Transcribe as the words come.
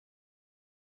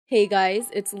Hey guys,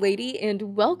 it's Lady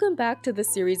and welcome back to the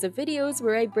series of videos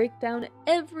where I break down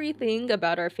everything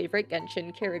about our favorite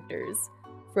Genshin characters.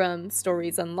 From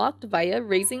stories unlocked via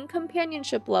raising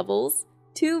companionship levels,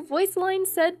 to voice lines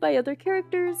said by other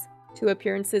characters, to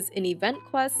appearances in event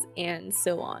quests, and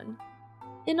so on.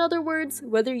 In other words,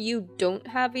 whether you don't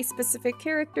have a specific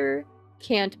character,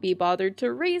 can't be bothered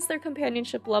to raise their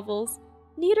companionship levels,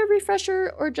 need a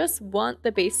refresher, or just want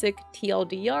the basic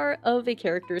TLDR of a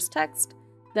character's text,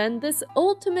 then this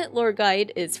ultimate lore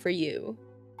guide is for you.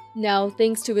 Now,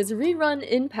 thanks to his rerun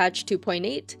in patch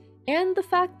 2.8, and the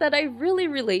fact that I really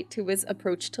relate to his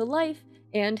approach to life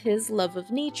and his love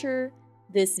of nature,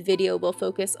 this video will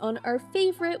focus on our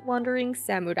favorite wandering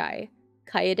samurai,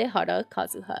 Kaedehara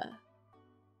Kazuha.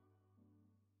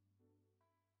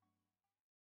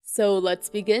 So let's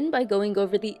begin by going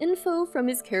over the info from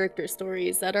his character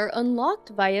stories that are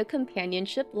unlocked via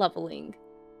companionship leveling.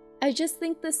 I just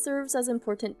think this serves as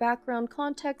important background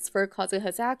context for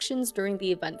Kazuha's actions during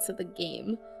the events of the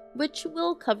game, which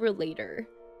we'll cover later.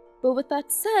 But with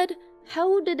that said,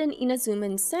 how did an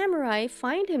Inazuman samurai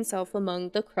find himself among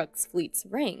the Crux Fleet's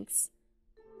ranks?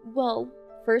 Well,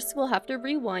 first we'll have to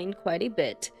rewind quite a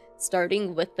bit,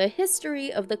 starting with the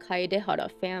history of the Kaedehara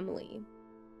family.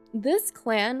 This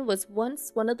clan was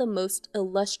once one of the most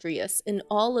illustrious in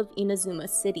all of Inazuma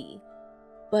City,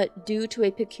 but due to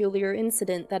a peculiar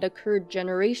incident that occurred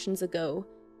generations ago,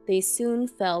 they soon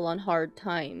fell on hard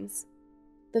times,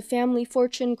 the family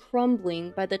fortune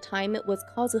crumbling by the time it was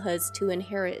Kazuha's to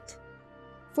inherit.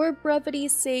 For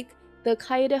brevity's sake, the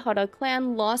Kaedehara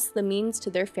clan lost the means to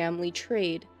their family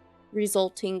trade,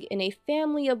 resulting in a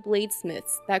family of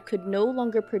bladesmiths that could no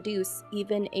longer produce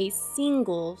even a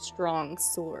single strong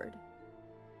sword.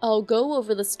 I'll go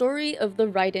over the story of the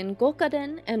Raiden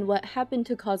Gokaden and what happened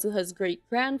to Kazuha's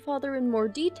great-grandfather in more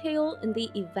detail in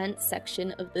the event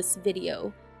section of this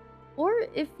video. Or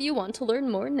if you want to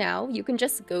learn more now, you can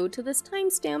just go to this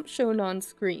timestamp shown on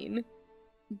screen.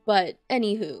 But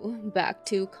anywho, back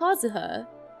to Kazuha.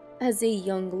 As a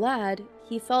young lad,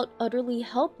 he felt utterly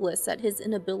helpless at his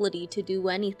inability to do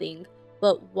anything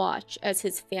but watch as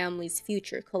his family's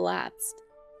future collapsed.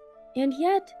 And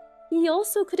yet, he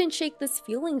also couldn't shake this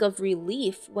feeling of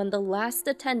relief when the last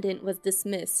attendant was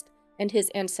dismissed and his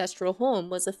ancestral home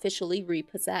was officially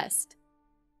repossessed.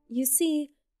 You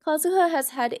see, Kazuha has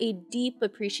had a deep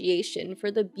appreciation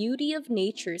for the beauty of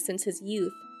nature since his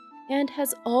youth, and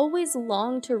has always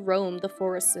longed to roam the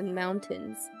forests and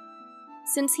mountains.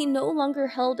 Since he no longer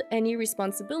held any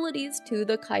responsibilities to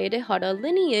the Kaedehara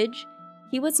lineage,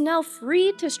 he was now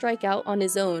free to strike out on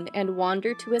his own and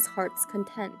wander to his heart's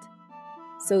content.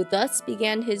 So thus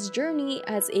began his journey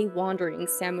as a wandering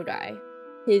samurai,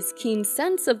 his keen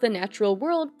sense of the natural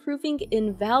world proving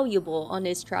invaluable on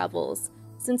his travels,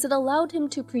 since it allowed him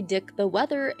to predict the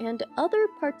weather and other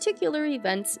particular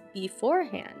events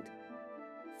beforehand.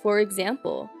 For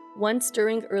example, once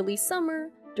during early summer,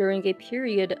 during a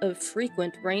period of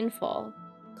frequent rainfall,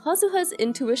 Kazuha's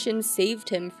intuition saved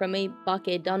him from a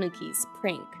Bakedanuki's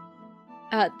prank.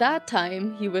 At that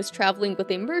time, he was traveling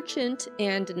with a merchant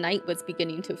and night was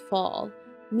beginning to fall,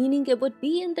 meaning it would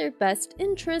be in their best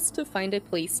interest to find a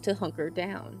place to hunker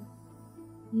down.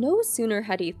 No sooner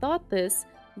had he thought this,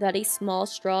 that a small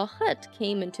straw hut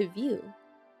came into view.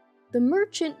 The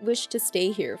merchant wished to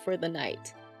stay here for the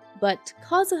night, but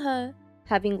Kazuha,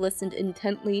 having listened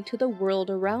intently to the world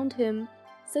around him,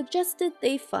 suggested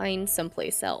they find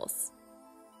someplace else.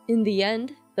 In the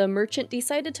end, the merchant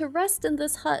decided to rest in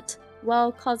this hut,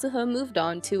 while Kazuha moved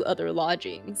on to other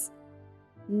lodgings.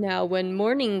 Now when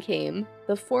morning came,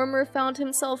 the former found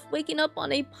himself waking up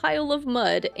on a pile of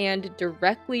mud and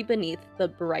directly beneath the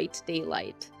bright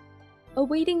daylight.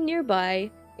 Awaiting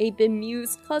nearby, a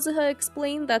bemused Kazuha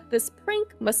explained that this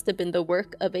prank must have been the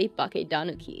work of a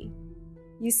Bakedanuki.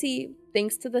 You see,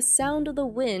 thanks to the sound of the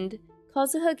wind,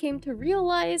 Kazuha came to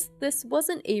realize this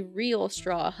wasn't a real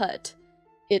straw hut,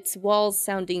 its walls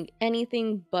sounding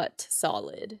anything but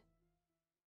solid.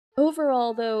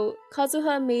 Overall though,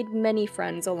 Kazuha made many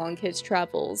friends along his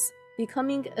travels,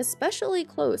 becoming especially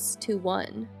close to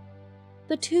one.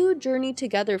 The two journeyed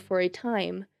together for a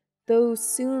time, though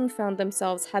soon found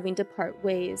themselves having to part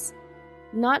ways.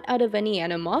 Not out of any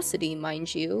animosity,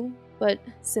 mind you, but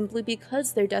simply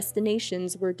because their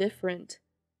destinations were different.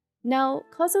 Now,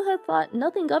 Kazuha thought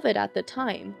nothing of it at the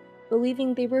time,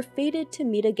 believing they were fated to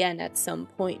meet again at some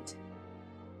point.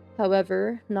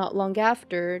 However, not long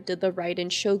after did the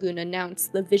Raiden shogun announce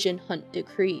the Vision Hunt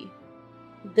decree.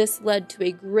 This led to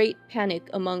a great panic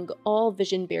among all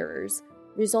vision bearers,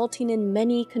 resulting in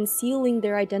many concealing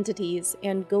their identities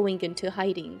and going into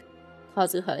hiding,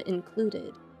 Kazuha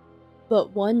included.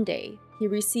 But one day, he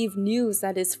received news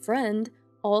that his friend,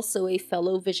 also a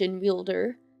fellow vision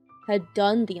wielder, had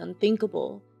done the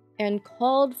unthinkable and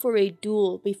called for a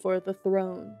duel before the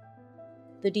throne.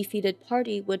 The defeated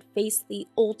party would face the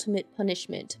ultimate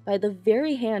punishment by the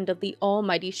very hand of the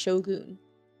almighty shogun.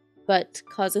 But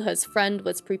Kazuha's friend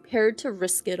was prepared to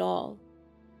risk it all,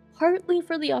 partly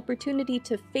for the opportunity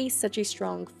to face such a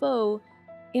strong foe,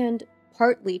 and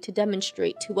partly to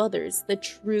demonstrate to others the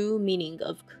true meaning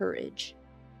of courage.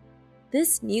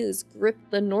 This news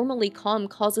gripped the normally calm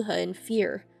Kazuha in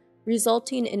fear,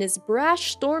 resulting in his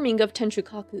brash storming of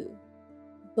Tenshukaku.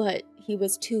 But he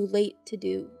was too late to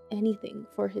do anything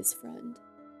for his friend,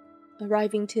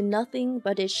 arriving to nothing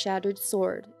but his shattered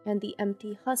sword and the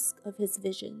empty husk of his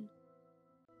vision.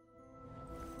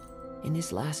 In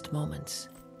his last moments,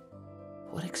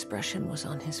 what expression was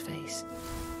on his face?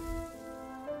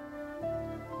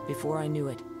 Before I knew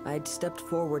it, I had stepped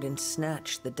forward and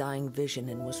snatched the dying vision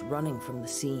and was running from the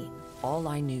scene. All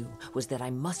I knew was that I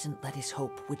mustn't let his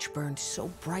hope, which burned so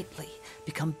brightly,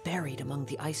 become buried among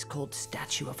the ice-cold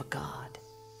statue of a god.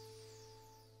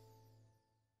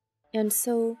 And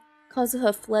so,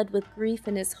 Kazuha fled with grief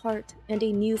in his heart and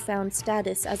a newfound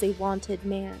status as a wanted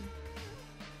man.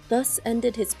 Thus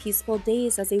ended his peaceful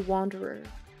days as a wanderer,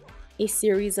 a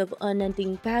series of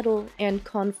unending battle and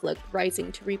conflict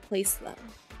rising to replace them.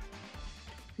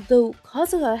 Though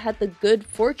Kazuha had the good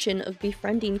fortune of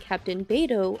befriending Captain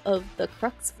Beidou of the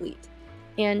Crux Fleet,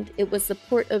 and it was the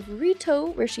port of Rito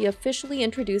where she officially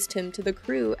introduced him to the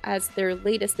crew as their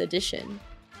latest addition.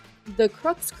 The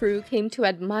Crux crew came to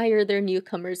admire their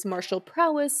newcomer's martial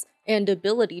prowess and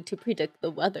ability to predict the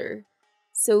weather.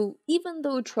 So even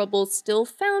though trouble still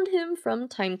found him from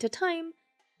time to time,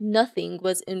 nothing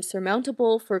was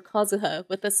insurmountable for Kazuha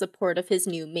with the support of his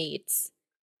new mates.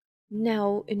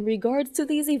 Now, in regards to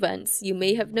these events, you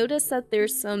may have noticed that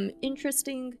there's some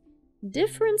interesting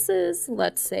differences,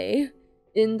 let's say,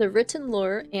 in the written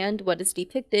lore and what is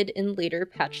depicted in later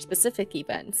patch-specific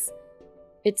events.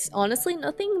 It's honestly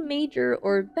nothing major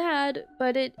or bad,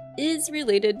 but it is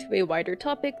related to a wider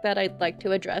topic that I'd like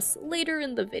to address later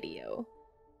in the video.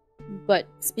 But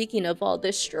speaking of all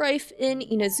this strife in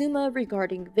Inazuma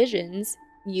regarding visions,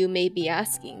 you may be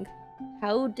asking,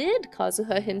 how did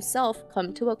Kazuha himself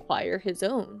come to acquire his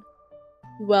own?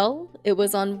 Well, it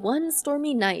was on one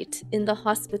stormy night in the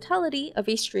hospitality of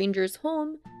a stranger's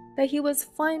home that he was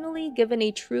finally given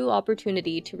a true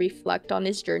opportunity to reflect on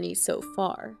his journey so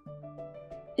far.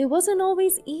 It wasn't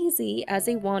always easy as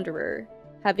a wanderer,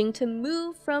 having to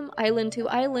move from island to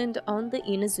island on the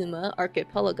Inazuma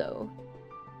Archipelago.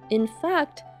 In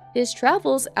fact, his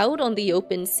travels out on the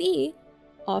open sea,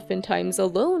 oftentimes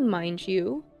alone mind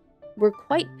you, were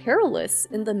quite perilous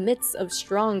in the midst of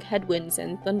strong headwinds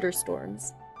and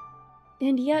thunderstorms.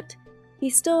 And yet, he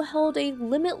still held a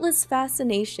limitless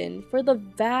fascination for the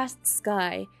vast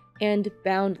sky and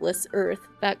boundless earth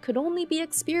that could only be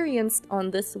experienced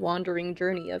on this wandering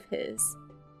journey of his.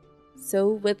 So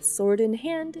with sword in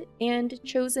hand and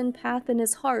chosen path in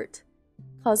his heart,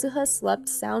 Kazuha slept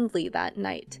soundly that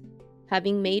night,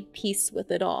 having made peace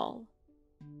with it all.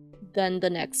 Then the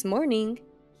next morning,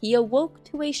 he awoke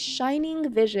to a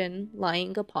shining vision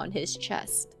lying upon his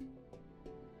chest.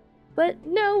 But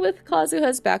now with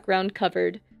Kazuha's background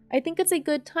covered, I think it's a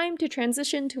good time to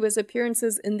transition to his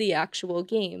appearances in the actual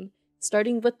game,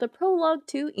 starting with the prologue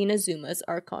to Inazuma's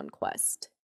Archon quest.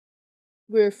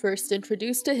 We're first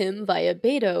introduced to him via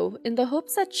Beidou in the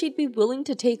hopes that she'd be willing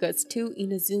to take us to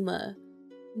Inazuma.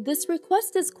 This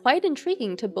request is quite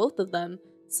intriguing to both of them,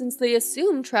 since they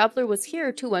assume Traveler was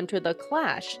here to enter the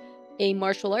Clash, a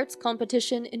martial arts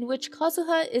competition in which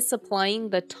Kazuha is supplying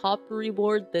the top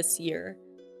reward this year.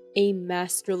 A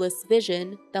masterless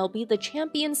vision that'll be the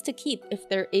champions to keep if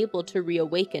they're able to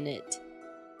reawaken it.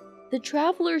 The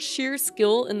Traveler's sheer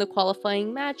skill in the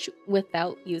qualifying match,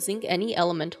 without using any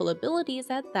elemental abilities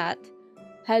at that,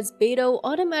 has Beidou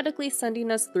automatically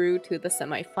sending us through to the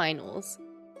semifinals.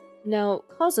 Now,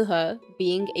 Kazuha,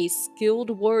 being a skilled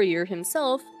warrior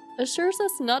himself, assures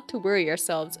us not to worry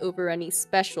ourselves over any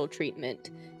special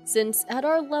treatment, since at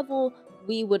our level,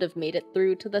 we would have made it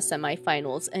through to the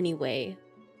semifinals anyway.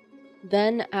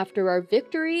 Then, after our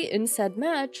victory in said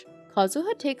match,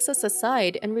 Kazuha takes us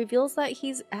aside and reveals that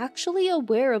he's actually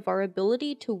aware of our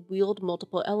ability to wield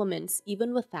multiple elements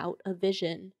even without a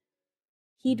vision.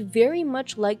 He'd very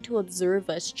much like to observe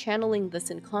us channeling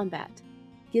this in combat,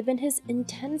 given his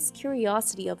intense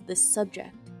curiosity of this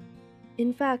subject.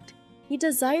 In fact, he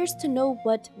desires to know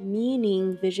what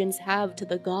meaning visions have to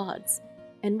the gods,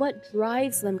 and what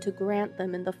drives them to grant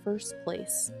them in the first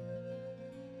place.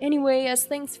 Anyway, as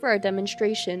thanks for our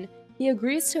demonstration, he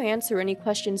agrees to answer any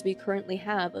questions we currently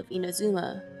have of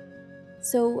Inazuma.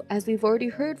 So, as we've already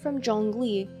heard from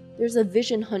Zhongli, there's a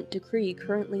vision hunt decree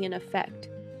currently in effect.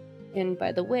 And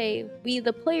by the way, we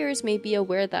the players may be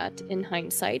aware that, in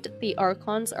hindsight, the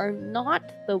Archons are not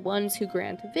the ones who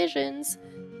grant visions,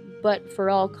 but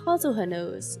for all Kazuha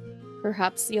knows,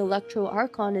 perhaps the Electro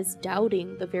Archon is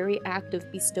doubting the very act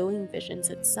of bestowing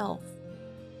visions itself.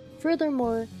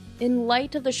 Furthermore, in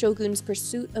light of the Shogun's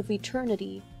pursuit of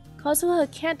eternity,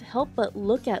 Kazuha can't help but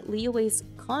look at Liyue's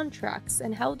contracts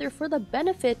and how they're for the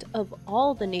benefit of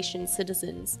all the nation's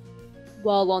citizens.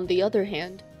 While on the other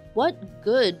hand, what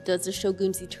good does the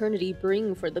Shogun's eternity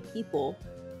bring for the people,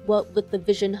 what with the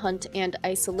vision hunt and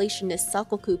isolationist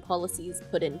Sakoku policies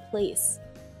put in place?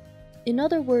 In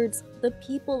other words, the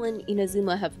people in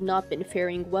Inazuma have not been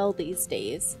faring well these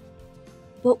days.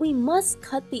 But we must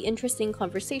cut the interesting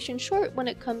conversation short when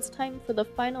it comes time for the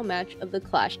final match of the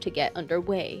clash to get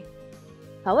underway.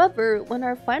 However, when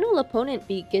our final opponent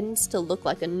begins to look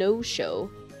like a no-show,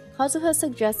 Kazuha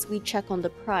suggests we check on the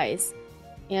prize.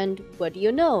 And what do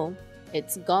you know?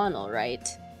 It's gone alright.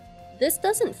 This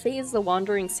doesn't faze the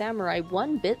wandering samurai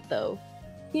one bit though.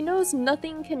 He knows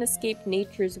nothing can escape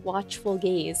nature's watchful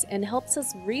gaze and helps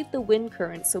us read the wind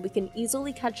current so we can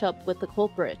easily catch up with the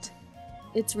culprit.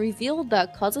 It's revealed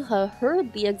that Kazuha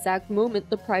heard the exact moment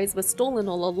the prize was stolen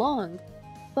all along,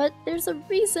 but there's a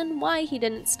reason why he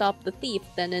didn't stop the thief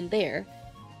then and there.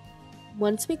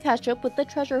 Once we catch up with the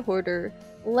treasure hoarder,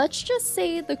 let's just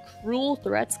say the cruel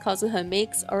threats Kazuha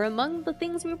makes are among the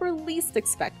things we were least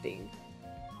expecting.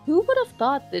 Who would have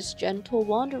thought this gentle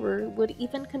wanderer would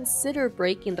even consider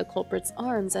breaking the culprit's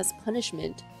arms as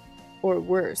punishment? Or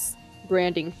worse,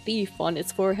 branding thief on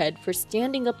his forehead for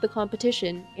standing up the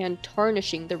competition and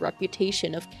tarnishing the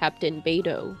reputation of Captain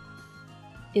Beidou.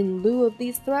 In lieu of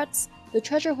these threats, the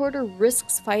treasure hoarder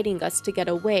risks fighting us to get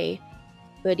away,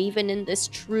 but even in this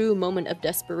true moment of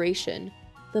desperation,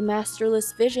 the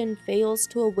masterless vision fails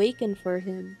to awaken for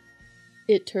him.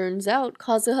 It turns out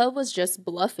Kazuha was just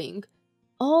bluffing,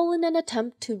 all in an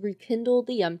attempt to rekindle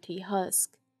the empty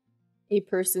husk. A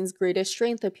person's greatest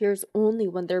strength appears only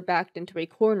when they're backed into a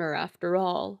corner after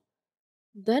all.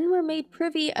 Then we're made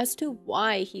privy as to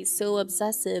why he's so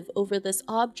obsessive over this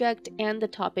object and the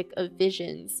topic of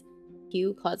visions.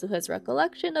 Cue Kazuha's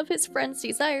recollection of his friend's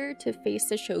desire to face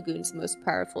the Shogun's most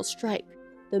powerful strike,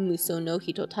 the Muso no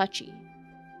Hitotachi.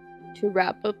 To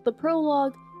wrap up the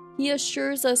prologue, he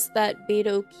assures us that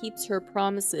Beidou keeps her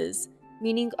promises,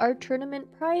 meaning our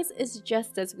tournament prize is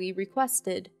just as we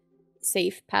requested.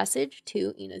 Safe passage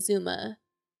to Inazuma.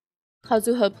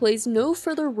 Kazuha plays no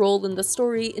further role in the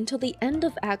story until the end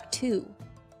of Act 2.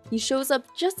 He shows up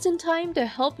just in time to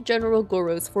help General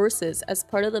Goro's forces as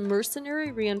part of the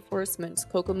mercenary reinforcements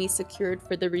Kokomi secured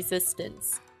for the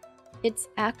resistance. It's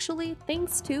actually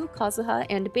thanks to Kazuha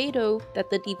and Beidou that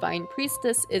the Divine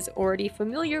Priestess is already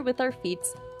familiar with our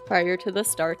feats prior to the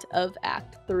start of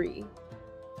Act 3.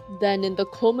 Then in the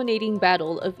culminating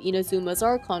battle of Inazuma's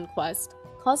Archon quest,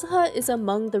 Kazuha is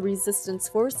among the resistance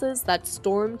forces that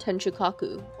storm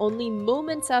Tenshukaku, only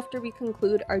moments after we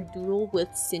conclude our duel with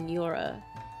Signora.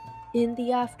 In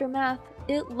the aftermath,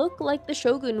 it looked like the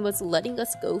Shogun was letting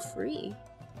us go free.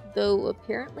 Though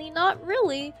apparently not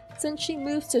really, since she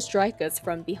moves to strike us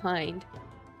from behind.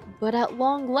 But at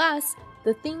long last,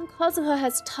 the thing Kazuha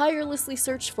has tirelessly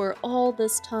searched for all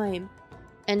this time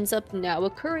ends up now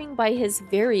occurring by his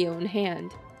very own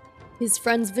hand. His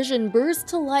friend's vision bursts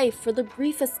to life for the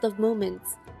briefest of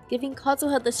moments, giving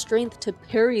Kazuha the strength to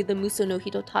parry the Muso no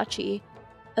Hitotachi,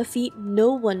 a feat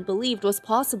no one believed was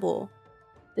possible.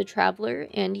 The Traveler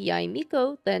and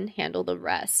Yaemiko then handle the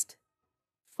rest.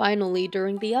 Finally,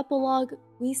 during the epilogue,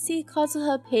 we see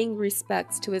Kazuha paying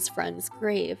respects to his friend's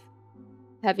grave.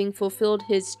 Having fulfilled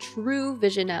his true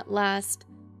vision at last,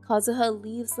 Kazuha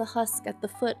leaves the husk at the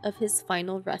foot of his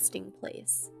final resting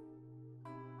place.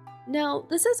 Now,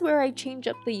 this is where I change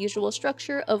up the usual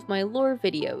structure of my lore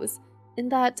videos, in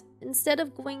that, instead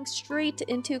of going straight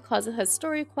into Kazuha's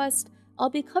story quest, I'll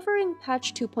be covering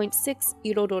patch 2.6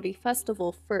 Irodori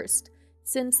Festival first,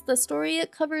 since the story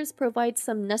it covers provides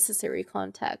some necessary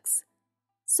context.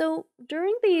 So,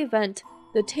 during the event,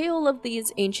 the tale of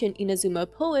these ancient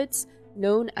Inazuma poets,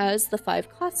 known as the Five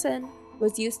Kasen,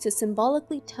 was used to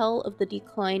symbolically tell of the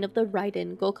decline of the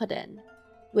Raiden Gokaden,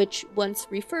 which once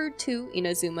referred to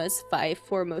Inazuma's 5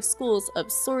 foremost schools of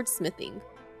swordsmithing,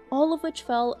 all of which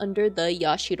fell under the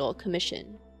Yashiro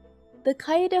Commission. The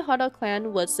Kaedehara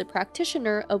clan was the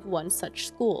practitioner of one such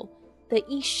school, the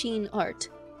Isshin art,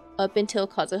 up until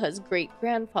Kazuha's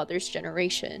great-grandfather's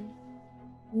generation.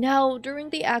 Now, during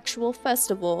the actual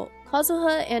festival,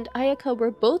 Kazuha and Ayaka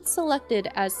were both selected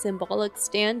as symbolic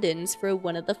stand-ins for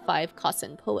one of the 5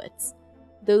 Kasen poets,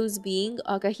 those being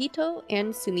Akahito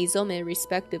and Sumizome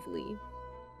respectively.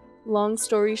 Long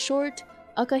story short,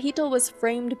 Akahito was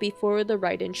framed before the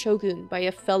Raiden shogun by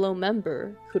a fellow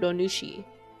member, Kuronushi,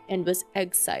 and was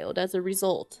exiled as a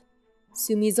result.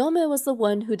 Sumizome was the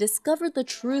one who discovered the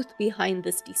truth behind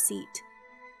this deceit,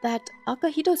 that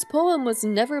Akahito's poem was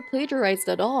never plagiarized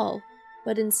at all,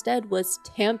 but instead was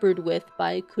tampered with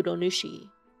by Kuronushi.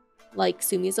 Like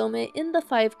Sumizome in the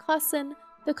 5 Kasen,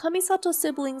 the Kamisato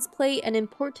siblings play an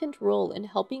important role in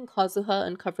helping Kazuha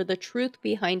uncover the truth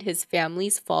behind his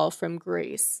family's fall from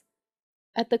grace.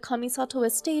 At the Kamisato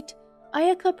estate,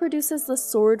 Ayaka produces the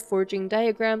sword forging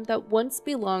diagram that once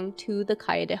belonged to the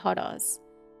Kaedeharas,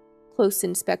 close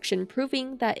inspection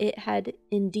proving that it had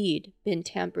indeed been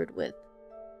tampered with.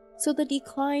 So the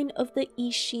decline of the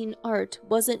Ishin art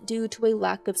wasn't due to a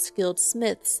lack of skilled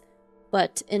smiths,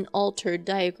 but an altered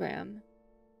diagram.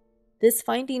 This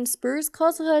finding spurs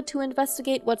Kazuha to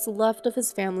investigate what's left of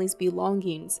his family's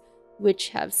belongings, which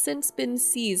have since been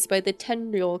seized by the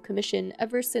Tenryou Commission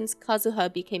ever since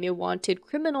Kazuha became a wanted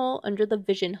criminal under the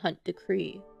Vision Hunt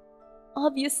Decree.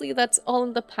 Obviously that's all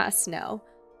in the past now,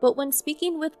 but when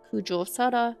speaking with Kujo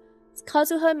Sara,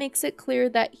 Kazuha makes it clear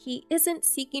that he isn't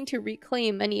seeking to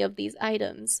reclaim any of these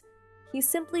items. He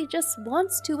simply just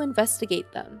wants to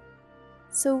investigate them.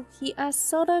 So he asks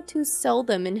Sara to sell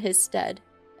them in his stead,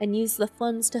 and use the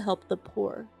funds to help the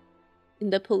poor.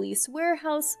 In the police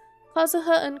warehouse,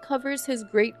 Kazuha uncovers his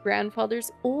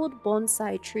great-grandfather's old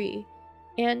bonsai tree,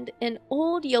 and an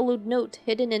old yellowed note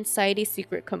hidden inside a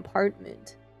secret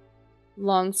compartment.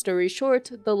 Long story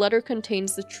short, the letter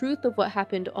contains the truth of what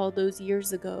happened all those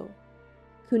years ago.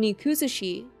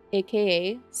 Kunikuzushi,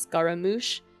 aka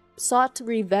Scaramouche, sought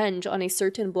revenge on a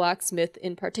certain blacksmith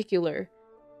in particular,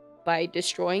 by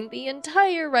destroying the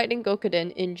entire Raiden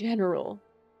Gokaden in general.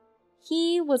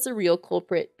 He was the real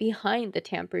culprit behind the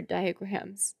tampered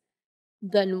diagrams.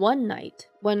 Then one night,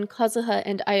 when Kazuha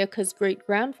and Ayaka's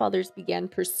great-grandfathers began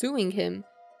pursuing him,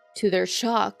 to their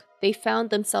shock, they found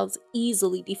themselves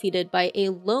easily defeated by a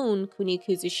lone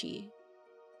Kunikuzushi.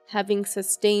 Having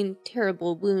sustained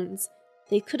terrible wounds,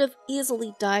 they could have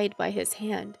easily died by his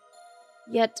hand.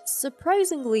 Yet,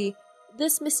 surprisingly,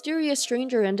 this mysterious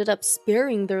stranger ended up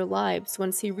sparing their lives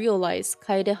once he realized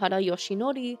Kaedehara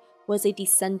Yoshinori was a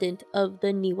descendant of the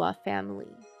Niwa family.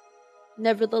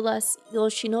 Nevertheless,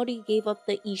 Yoshinori gave up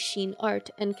the Ishin art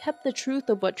and kept the truth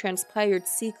of what transpired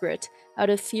secret out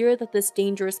of fear that this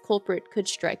dangerous culprit could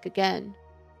strike again.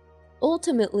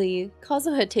 Ultimately,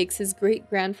 Kazuha takes his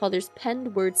great-grandfather's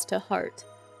penned words to heart,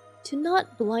 to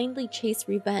not blindly chase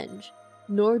revenge,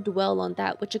 nor dwell on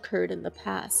that which occurred in the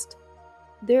past.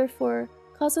 Therefore,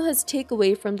 Kazuha's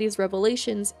takeaway from these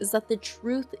revelations is that the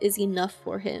truth is enough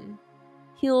for him.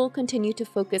 He'll continue to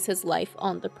focus his life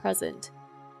on the present.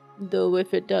 Though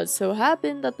if it does so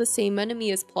happen that the same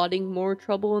enemy is plotting more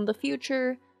trouble in the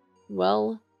future,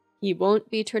 well, he won't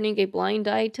be turning a blind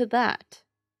eye to that.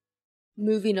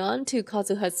 Moving on to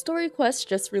Kazuha's story quest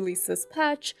just released this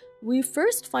patch, we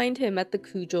first find him at the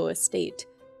Kujo estate,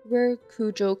 where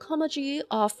Kujo Kamaji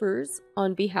offers,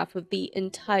 on behalf of the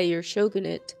entire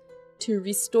shogunate, to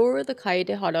restore the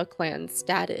Kaedehara clan's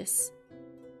status.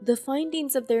 The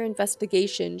findings of their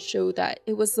investigation show that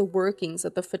it was the workings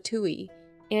of the Fatui,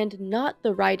 and not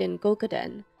the Raiden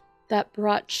Gokaden, that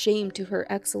brought shame to Her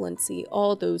Excellency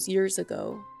all those years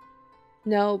ago.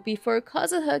 Now, before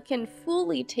Kazuha can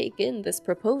fully take in this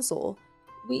proposal,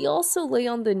 we also lay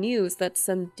on the news that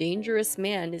some dangerous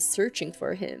man is searching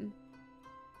for him.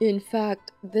 In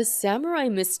fact, the samurai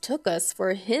mistook us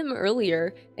for him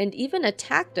earlier and even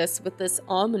attacked us with this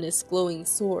ominous glowing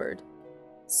sword.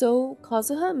 So,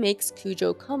 Kazuha makes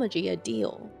Kujo Kamaji a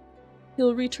deal.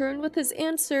 He'll return with his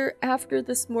answer after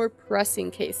this more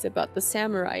pressing case about the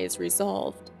samurai is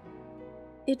resolved.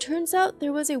 It turns out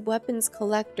there was a weapons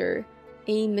collector,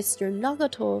 a Mr.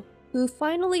 Nagato, who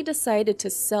finally decided to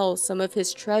sell some of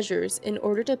his treasures in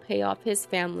order to pay off his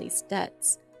family's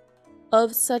debts.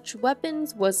 Of such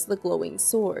weapons was the glowing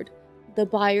sword, the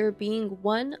buyer being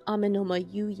one Amenoma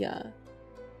Yuya.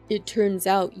 It turns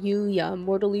out Yuya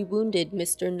mortally wounded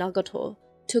Mr. Nagato,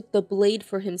 took the blade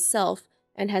for himself,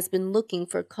 and has been looking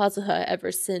for Kazuha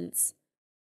ever since.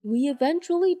 We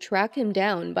eventually track him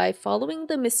down by following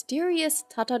the mysterious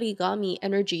Tatarigami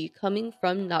energy coming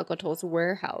from Nagato's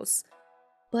warehouse.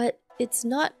 But it's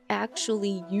not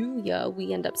actually Yuya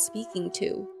we end up speaking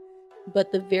to,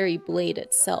 but the very blade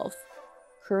itself,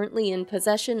 currently in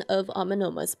possession of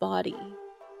Amenoma's body.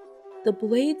 The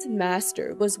blade's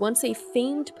master was once a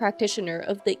famed practitioner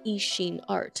of the Ishin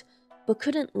art, but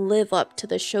couldn't live up to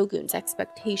the shogun's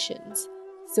expectations.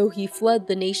 So he fled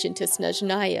the nation to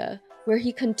Snezhnaya, where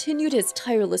he continued his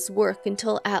tireless work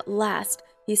until at last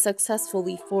he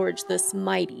successfully forged this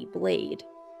mighty blade,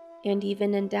 and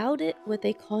even endowed it with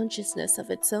a consciousness of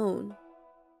its own.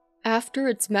 After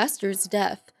its master's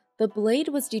death, the blade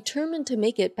was determined to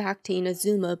make it back to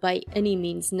Inazuma by any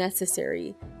means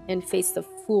necessary and face the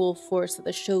full force of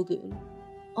the shogun,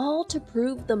 all to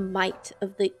prove the might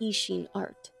of the Ishin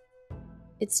art.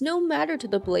 It's no matter to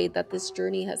the blade that this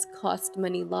journey has cost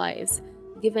many lives,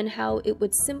 given how it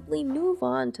would simply move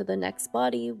on to the next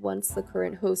body once the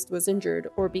current host was injured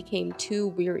or became too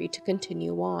weary to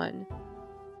continue on.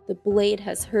 The blade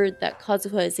has heard that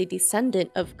Kazuha is a descendant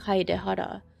of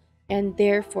Kaedehara, and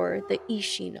therefore the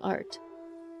Ishin art.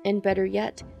 And better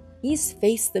yet, he's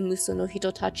faced the Muso no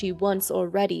Hitotachi once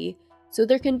already, so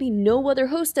there can be no other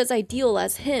host as ideal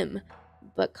as him,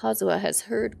 but Kazuha has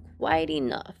heard quite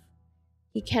enough.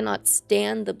 He cannot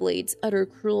stand the blade's utter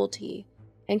cruelty,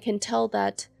 and can tell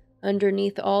that,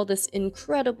 underneath all this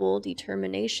incredible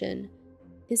determination,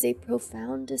 is a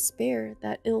profound despair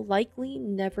that it'll likely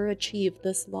never achieve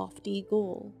this lofty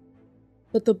goal.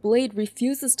 But the blade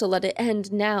refuses to let it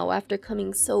end now after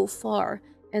coming so far,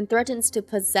 and threatens to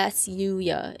possess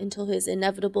Yuya until his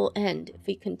inevitable end if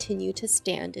he continue to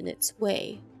stand in its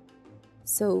way.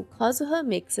 So Kazuha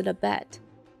makes it a bet.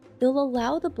 They'll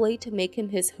allow the blade to make him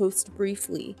his host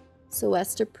briefly, so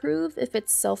as to prove if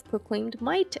its self-proclaimed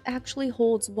might actually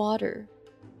holds water.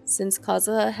 Since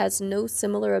Kazuha has no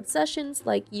similar obsessions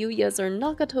like Yuya's or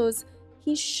Nagato's,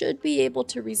 he should be able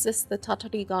to resist the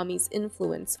Tatarigami's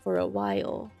influence for a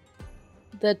while.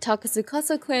 The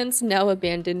Takasukasa clan's now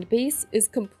abandoned base is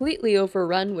completely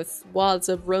overrun with swaths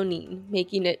of ronin,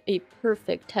 making it a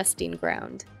perfect testing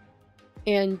ground.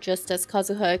 And just as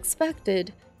Kazuha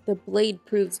expected, the blade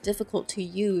proves difficult to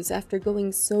use after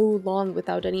going so long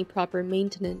without any proper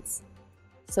maintenance.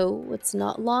 So it's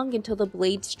not long until the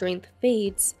blade's strength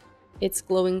fades, its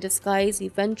glowing disguise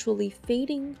eventually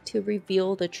fading to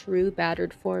reveal the true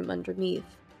battered form underneath.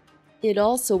 It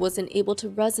also wasn't able to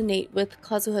resonate with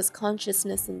Kazuha's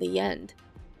consciousness in the end,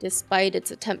 despite its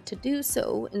attempt to do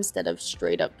so instead of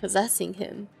straight up possessing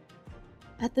him.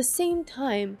 At the same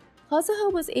time,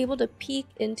 Kazuha was able to peek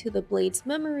into the blade's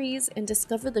memories and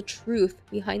discover the truth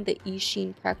behind the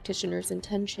Ishin practitioner's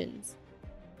intentions.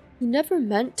 He never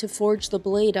meant to forge the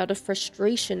blade out of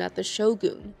frustration at the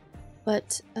shogun,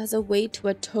 but as a way to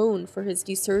atone for his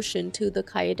desertion to the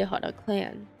Kaedehara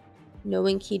clan,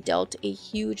 knowing he dealt a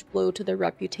huge blow to their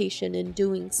reputation in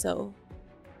doing so.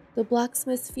 The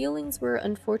blacksmith's feelings were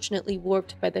unfortunately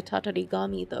warped by the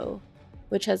Tatarigami though,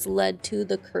 which has led to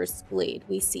the cursed blade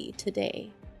we see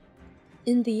today.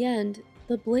 In the end,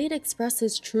 the blade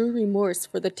expresses true remorse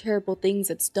for the terrible things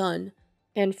it's done,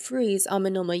 and frees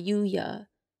Amenoma Yuya.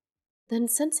 Then,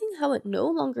 sensing how it no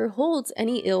longer holds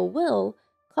any ill will,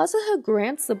 Kazuha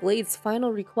grants the blade's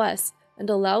final request and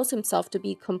allows himself to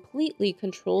be completely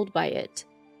controlled by it.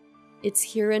 It's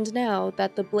here and now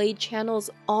that the blade channels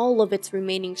all of its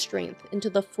remaining strength into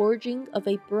the forging of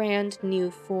a brand new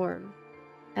form,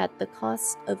 at the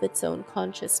cost of its own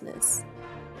consciousness.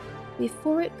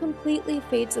 Before it completely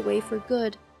fades away for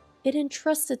good, it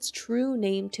entrusts its true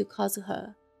name to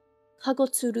Kazuha,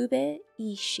 Kagotsurube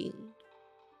Ishin.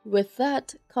 With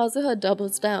that, Kazuha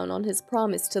doubles down on his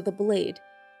promise to the blade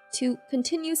to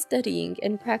continue studying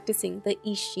and practicing the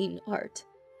Ishin art,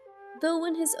 though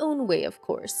in his own way of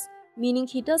course, meaning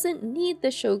he doesn't need the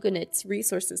shogunate's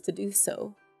resources to do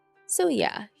so. So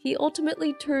yeah, he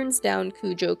ultimately turns down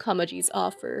Kujo Kamaji's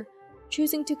offer,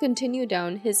 choosing to continue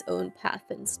down his own path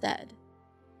instead.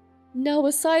 Now,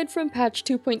 aside from patch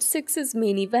 2.6's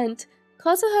main event,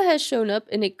 Kazuha has shown up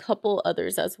in a couple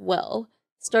others as well,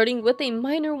 starting with a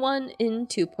minor one in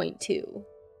 2.2.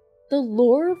 The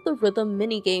lore of the rhythm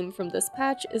minigame from this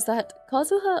patch is that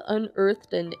Kazuha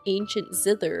unearthed an ancient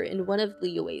zither in one of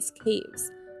Liyue's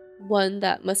caves, one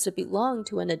that must have belonged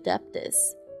to an adeptus,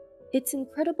 its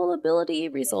incredible ability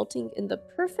resulting in the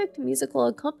perfect musical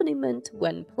accompaniment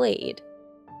when played.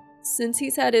 Since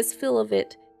he's had his fill of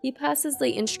it, he passes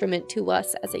the instrument to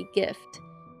us as a gift.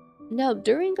 Now,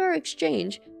 during our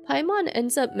exchange, Paimon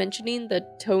ends up mentioning the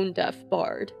tone-deaf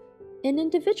bard, an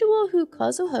individual who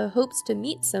Kazuha hopes to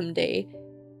meet someday,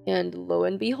 and lo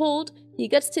and behold, he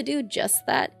gets to do just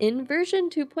that in version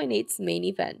 2.8's main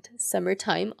event,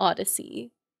 Summertime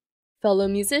Odyssey. Fellow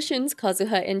musicians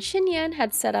Kazuha and Shinyan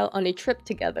had set out on a trip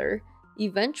together,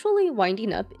 eventually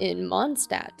winding up in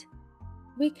Mondstadt.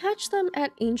 We catch them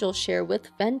at Angel Share with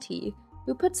Venti,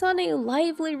 who puts on a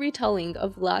lively retelling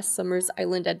of last summer's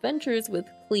island adventures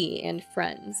with Klee and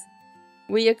friends.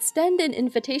 We extend an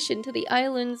invitation to the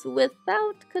islands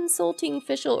without consulting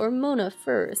Fischl or Mona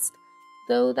first,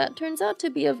 though that turns out to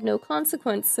be of no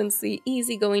consequence since the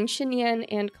easygoing Shinyan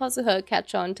and Kazuha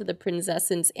catch on to the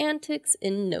princess's antics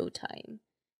in no time.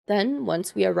 Then,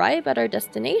 once we arrive at our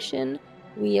destination,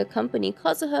 we accompany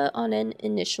Kazuha on an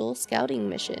initial scouting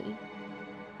mission.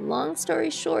 Long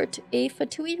story short, a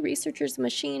Fatui researcher's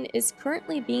machine is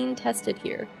currently being tested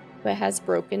here, but has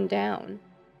broken down,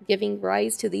 giving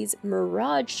rise to these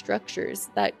mirage structures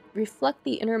that reflect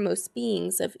the innermost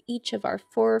beings of each of our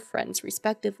 4 friends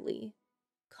respectively.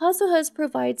 Kazuha's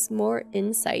provides more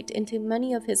insight into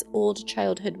many of his old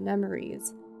childhood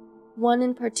memories, one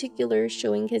in particular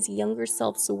showing his younger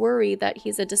self's worry that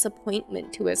he's a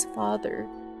disappointment to his father,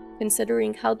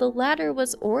 considering how the latter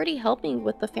was already helping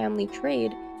with the family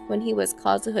trade when he was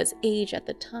Kazuha's age at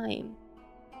the time.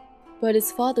 But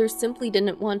his father simply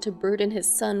didn't want to burden his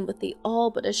son with the all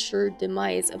but assured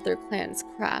demise of their clan's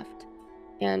craft,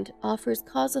 and offers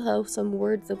Kazuha some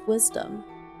words of wisdom,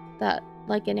 that,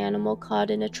 like an animal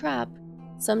caught in a trap,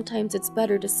 sometimes it's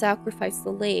better to sacrifice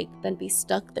the leg than be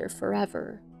stuck there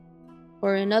forever.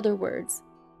 Or in other words,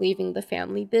 leaving the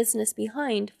family business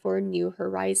behind for new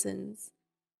horizons.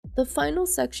 The final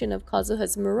section of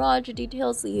Kazuha's Mirage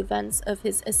details the events of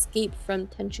his escape from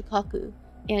Tenchukaku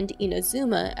and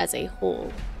Inazuma as a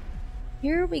whole.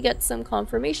 Here we get some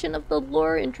confirmation of the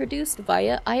lore introduced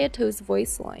via Ayato's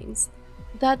voice lines,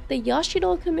 that the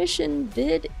Yashiro Commission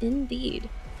did indeed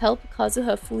help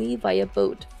Kazuha flee via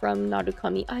boat from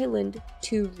Narukami Island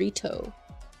to Rito.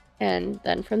 And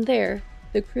then from there,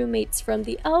 the crewmates from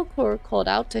the Alcor called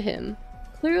out to him,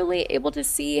 clearly able to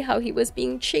see how he was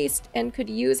being chased and could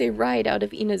use a ride out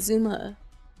of Inazuma.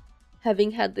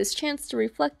 Having had this chance to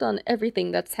reflect on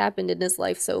everything that's happened in his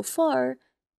life so far,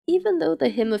 even though the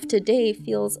him of today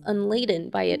feels unladen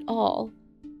by it all,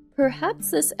 perhaps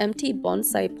this empty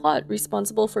bonsai pot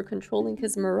responsible for controlling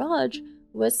his mirage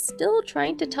was still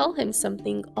trying to tell him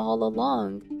something all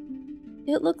along.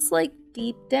 It looks like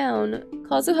deep down,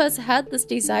 Kazuha's had this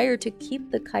desire to keep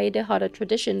the Kaedehara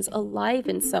traditions alive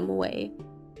in some way,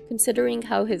 considering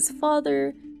how his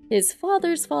father, his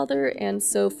father's father, and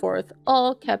so forth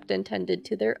all kept and tended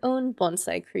to their own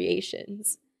bonsai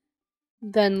creations.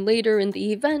 Then later in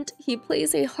the event, he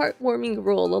plays a heartwarming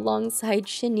role alongside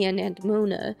Shinyan and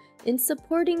Mona in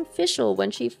supporting Fischl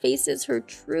when she faces her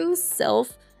true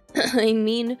self, I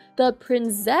mean the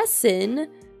princessin,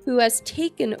 who has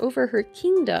taken over her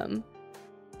kingdom.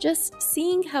 Just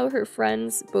seeing how her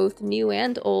friends, both new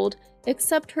and old,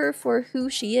 accept her for who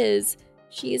she is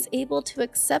able to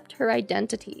accept her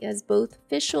identity as both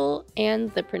Fischl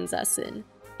and the princessin,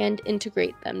 and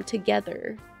integrate them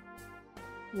together.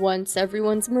 Once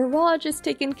everyone's mirage is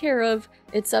taken care of,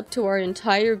 it's up to our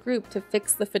entire group to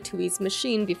fix the Fatui's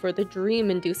machine before the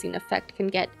dream-inducing effect can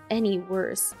get any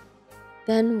worse.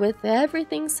 Then, with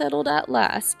everything settled at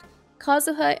last,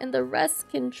 Kazuha and the rest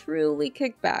can truly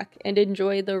kick back and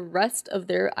enjoy the rest of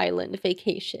their island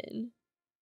vacation.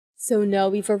 So now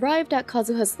we've arrived at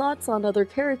Kazuha's thoughts on other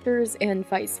characters and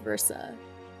vice versa.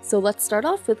 So let's start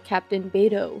off with Captain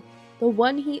Beidou, the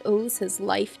one he owes his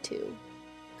life to.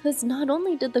 Cause not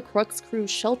only did the Crux crew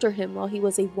shelter him while he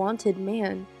was a wanted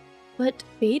man, but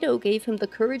Beidou gave him the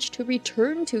courage to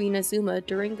return to Inazuma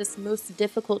during this most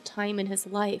difficult time in his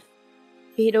life.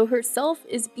 Beidou herself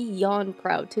is beyond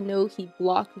proud to know he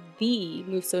blocked the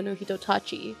Musou no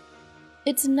Hitotachi.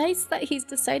 It's nice that he's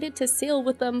decided to sail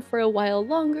with them for a while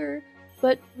longer,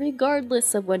 but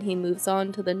regardless of when he moves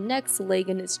on to the next leg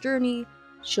in his journey,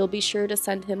 she'll be sure to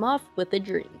send him off with a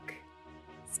drink.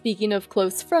 Speaking of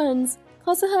close friends,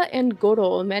 Kazuha and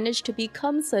Goro managed to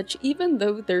become such even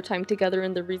though their time together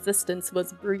in the Resistance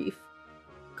was brief.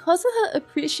 Kazuha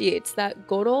appreciates that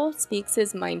Goro speaks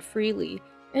his mind freely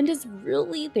and is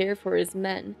really there for his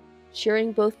men,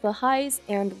 sharing both the highs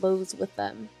and lows with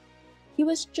them. He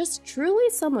was just truly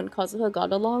someone Kazuha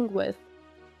got along with.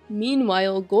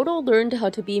 Meanwhile, Goro learned how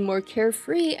to be more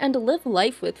carefree and live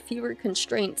life with fewer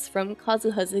constraints from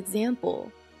Kazuha's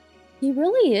example. He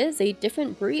really is a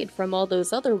different breed from all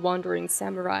those other wandering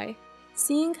samurai,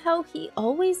 seeing how he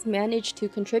always managed to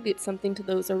contribute something to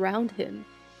those around him,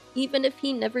 even if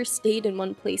he never stayed in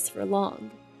one place for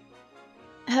long.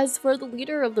 As for the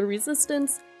leader of the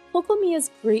Resistance, Kokomi is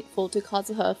grateful to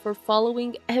Kazuha for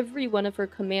following every one of her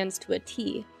commands to a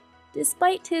T,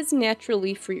 despite his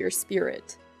naturally freer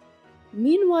spirit.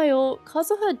 Meanwhile,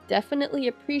 Kazuha definitely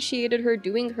appreciated her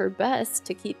doing her best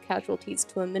to keep casualties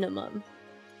to a minimum,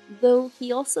 though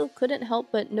he also couldn't help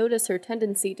but notice her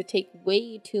tendency to take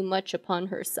way too much upon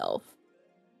herself.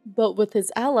 But with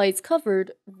his allies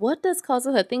covered, what does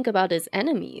Kazuha think about his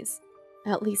enemies?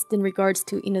 At least in regards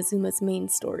to Inazuma's main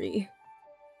story.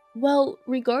 Well,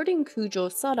 regarding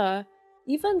Kujo Sara,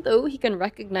 even though he can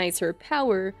recognize her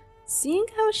power, seeing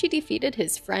how she defeated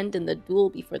his friend in the duel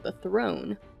before the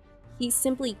throne, he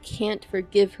simply can't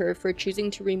forgive her for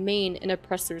choosing to remain an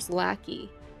oppressor's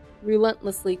lackey,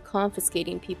 relentlessly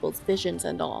confiscating people's visions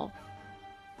and all.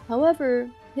 However,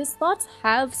 his thoughts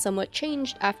have somewhat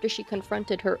changed after she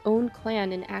confronted her own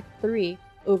clan in Act 3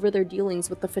 over their dealings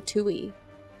with the Fatui.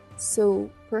 So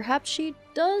perhaps she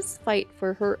does fight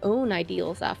for her own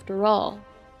ideals after all.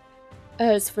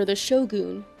 As for the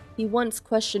Shogun, he once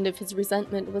questioned if his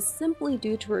resentment was simply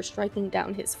due to her striking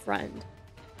down his friend.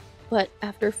 But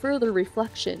after further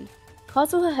reflection,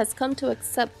 Kazuha has come to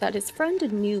accept that his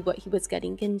friend knew what he was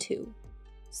getting into.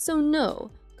 So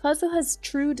no, Kazuha's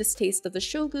true distaste of the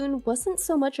Shogun wasn't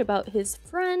so much about his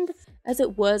friend as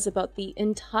it was about the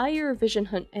entire vision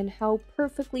hunt and how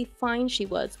perfectly fine she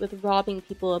was with robbing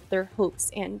people of their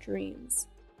hopes and dreams.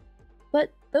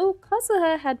 But though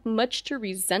Kazuha had much to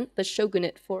resent the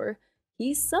shogunate for,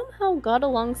 he somehow got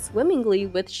along swimmingly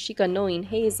with Shikanoin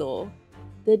Hazel.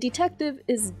 The detective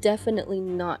is definitely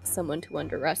not someone to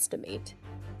underestimate.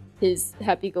 His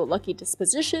happy-go-lucky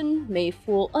disposition may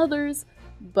fool others,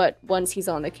 but once he's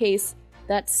on the case,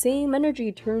 that same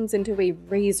energy turns into a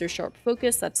razor-sharp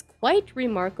focus that's quite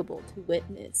remarkable to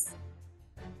witness.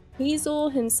 Hazel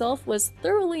himself was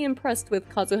thoroughly impressed with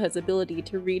Kazuha's ability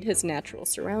to read his natural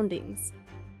surroundings.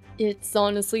 It's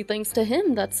honestly thanks to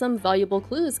him that some valuable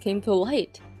clues came to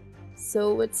light.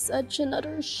 So it's such an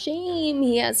utter shame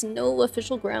he has no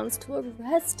official grounds to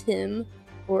arrest him,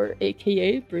 or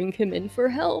aka bring him in for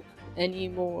help,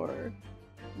 anymore.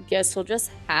 Guess he'll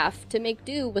just have to make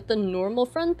do with the normal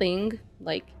friend thing,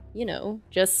 like, you know,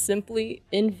 just simply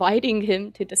inviting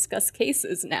him to discuss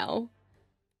cases now.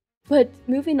 But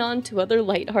moving on to other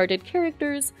lighthearted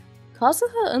characters,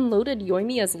 Kazuha unloaded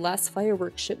Yoimiya's last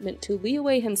fireworks shipment to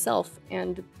Liyue himself,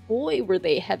 and boy were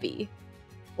they heavy.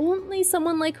 Only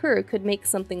someone like her could make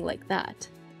something like that.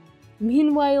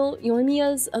 Meanwhile,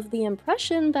 Yoimiya's of the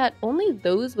impression that only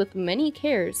those with many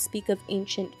cares speak of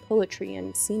ancient poetry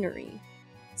and scenery.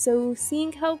 So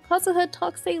seeing how Kazuha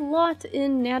talks a lot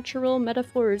in natural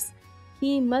metaphors,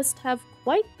 he must have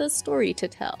quite the story to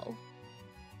tell.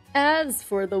 As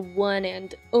for the one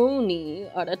and only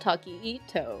Arataki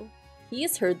Ito,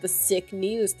 he's heard the sick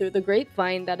news through the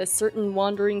grapevine that a certain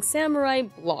wandering samurai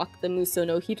blocked the Muso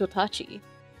no Hitotachi.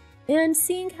 And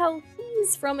seeing how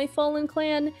he's from a fallen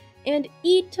clan, and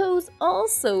Ito's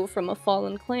also from a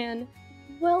fallen clan,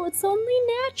 well, it's only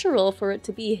natural for it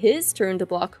to be his turn to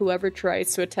block whoever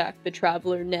tries to attack the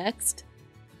traveler next.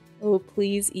 Oh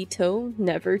please, Ito,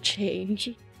 never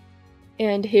change.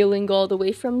 And hailing all the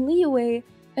way from Liyue,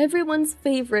 everyone's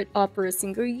favorite opera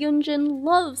singer Yunjin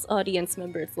loves audience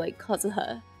members like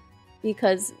Kazuha.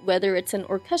 Because whether it's an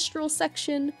orchestral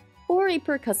section or a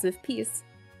percussive piece,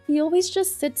 he always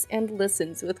just sits and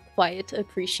listens with quiet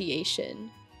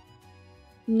appreciation.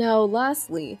 Now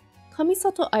lastly,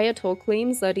 Kamisato Ayato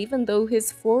claims that even though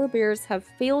his forebears have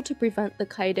failed to prevent the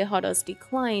Kaedehara's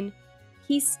decline,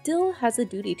 he still has a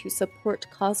duty to support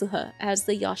Kazuha as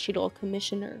the Yashiro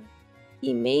commissioner.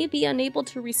 He may be unable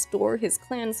to restore his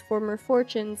clan's former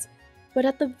fortunes, but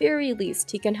at the very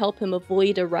least he can help him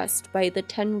avoid arrest by the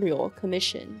Tenryou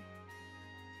Commission.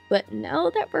 But now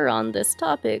that we're on this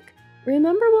topic,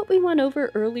 remember what we went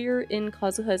over earlier in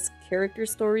Kazuha's character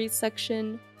stories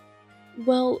section?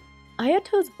 Well,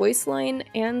 Ayato's voice line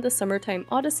and the Summertime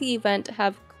Odyssey event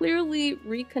have clearly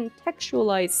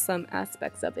recontextualized some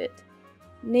aspects of it.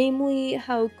 Namely,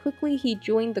 how quickly he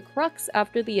joined the Crux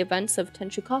after the events of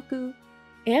Tenshukaku,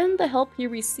 and the help he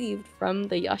received from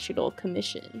the Yashiro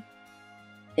Commission.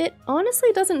 It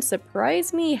honestly doesn't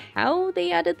surprise me how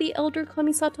they added the Elder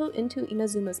Kamisato into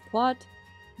Inazuma's plot,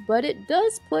 but it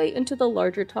does play into the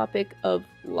larger topic of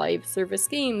live service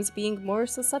games being more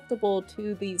susceptible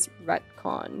to these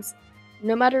retcons,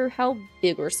 no matter how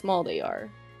big or small they are,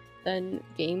 than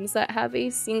games that have a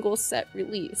single set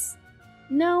release.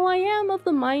 Now, I am of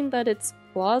the mind that it's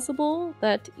plausible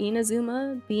that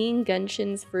Inazuma, being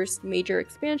Genshin's first major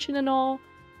expansion and all,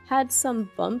 had some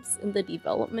bumps in the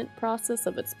development process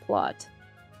of its plot.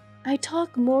 I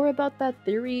talk more about that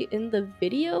theory in the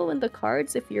video and the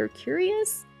cards if you're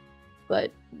curious,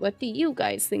 but what do you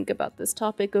guys think about this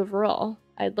topic overall?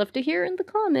 I'd love to hear in the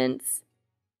comments.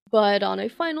 But on a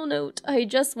final note, I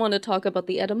just want to talk about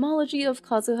the etymology of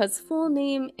Kazuha's full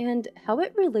name and how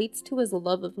it relates to his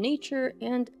love of nature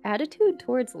and attitude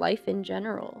towards life in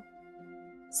general.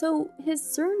 So his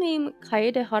surname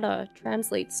Kaedehara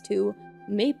translates to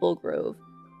Maple Grove,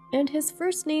 and his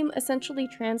first name essentially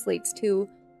translates to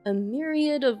a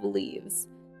myriad of leaves,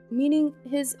 meaning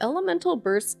his elemental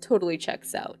burst totally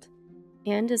checks out,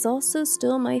 and is also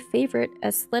still my favorite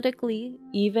aesthetically,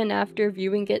 even after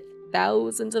viewing it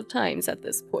thousands of times at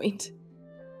this point.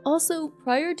 Also,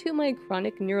 prior to my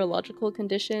chronic neurological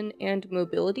condition and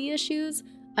mobility issues,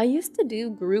 I used to do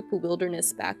group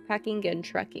wilderness backpacking and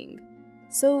trekking,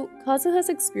 so Kazuha's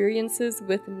experiences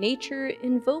with nature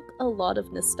invoke a lot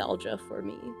of nostalgia for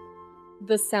me.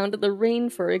 The sound of the rain,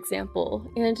 for example,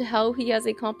 and how he has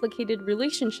a complicated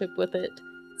relationship with it,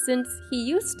 since he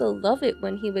used to love it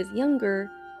when he was younger,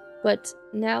 but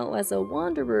now as a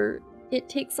wanderer, it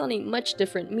takes on a much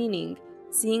different meaning,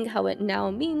 seeing how it now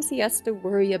means he has to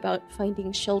worry about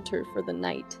finding shelter for the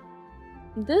night.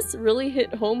 This really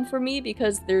hit home for me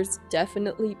because there's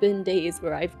definitely been days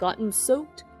where I've gotten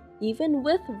soaked, even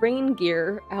with rain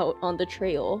gear out on the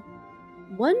trail.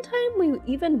 One time we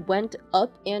even went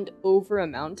up and over a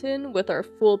mountain with our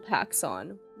full packs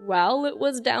on, while it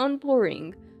was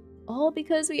downpouring, all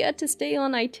because we had to stay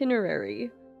on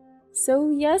itinerary. So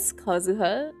yes,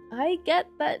 Kazuha, I get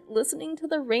that listening to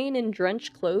the rain in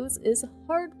drenched clothes is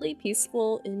hardly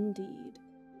peaceful indeed.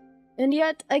 And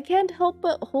yet, I can't help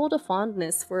but hold a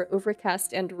fondness for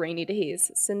overcast and rainy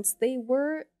days, since they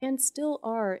were, and still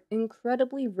are,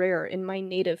 incredibly rare in my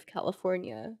native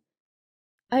California.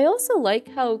 I also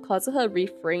like how Kazuha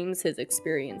reframes his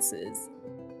experiences.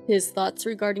 His thoughts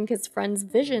regarding his friend's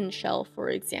vision shell, for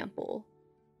example.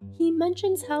 He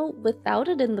mentions how, without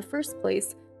it in the first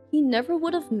place, he never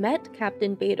would have met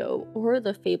Captain Beto or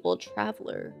the fabled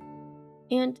traveler.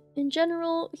 And in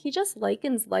general, he just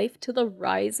likens life to the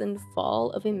rise and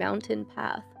fall of a mountain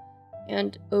path,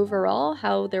 and overall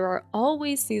how there are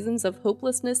always seasons of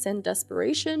hopelessness and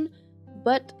desperation,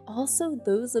 but also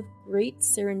those of great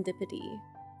serendipity.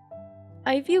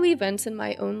 I view events in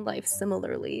my own life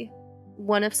similarly,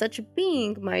 one of such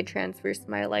being my transverse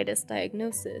myelitis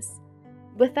diagnosis.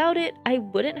 Without it, I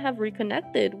wouldn't have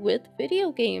reconnected with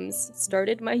video games,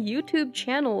 started my YouTube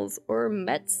channels, or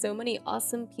met so many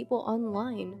awesome people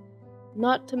online.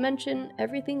 Not to mention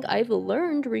everything I've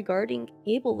learned regarding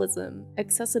ableism,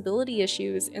 accessibility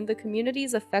issues, and the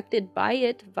communities affected by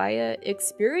it via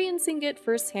experiencing it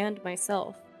firsthand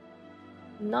myself.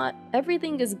 Not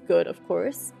everything is good, of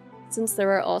course, since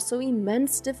there are also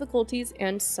immense difficulties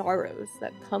and sorrows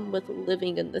that come with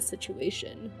living in this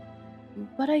situation.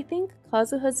 But I think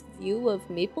Kazuha's view of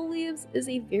maple leaves is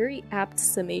a very apt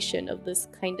summation of this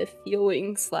kind of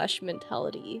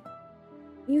feeling/mentality.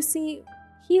 You see,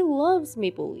 he loves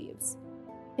maple leaves,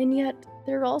 and yet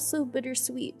they're also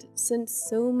bittersweet, since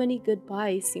so many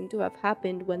goodbyes seem to have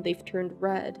happened when they've turned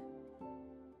red.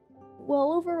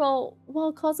 Well, overall,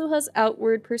 while Kazuha's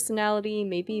outward personality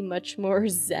may be much more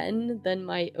zen than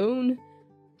my own,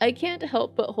 I can't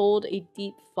help but hold a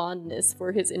deep fondness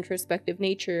for his introspective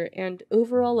nature and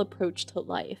overall approach to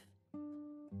life.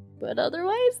 But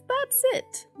otherwise, that's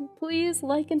it. Please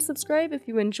like and subscribe if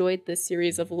you enjoyed this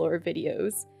series of lore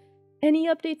videos. Any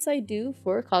updates I do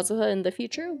for Kazuha in the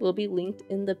future will be linked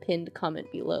in the pinned comment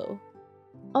below.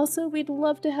 Also, we'd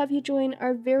love to have you join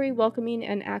our very welcoming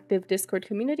and active Discord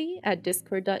community at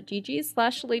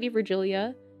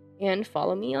discord.gg/LadyVirgilia, and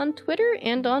follow me on Twitter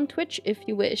and on Twitch if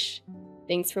you wish.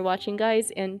 Thanks for watching,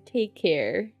 guys, and take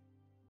care.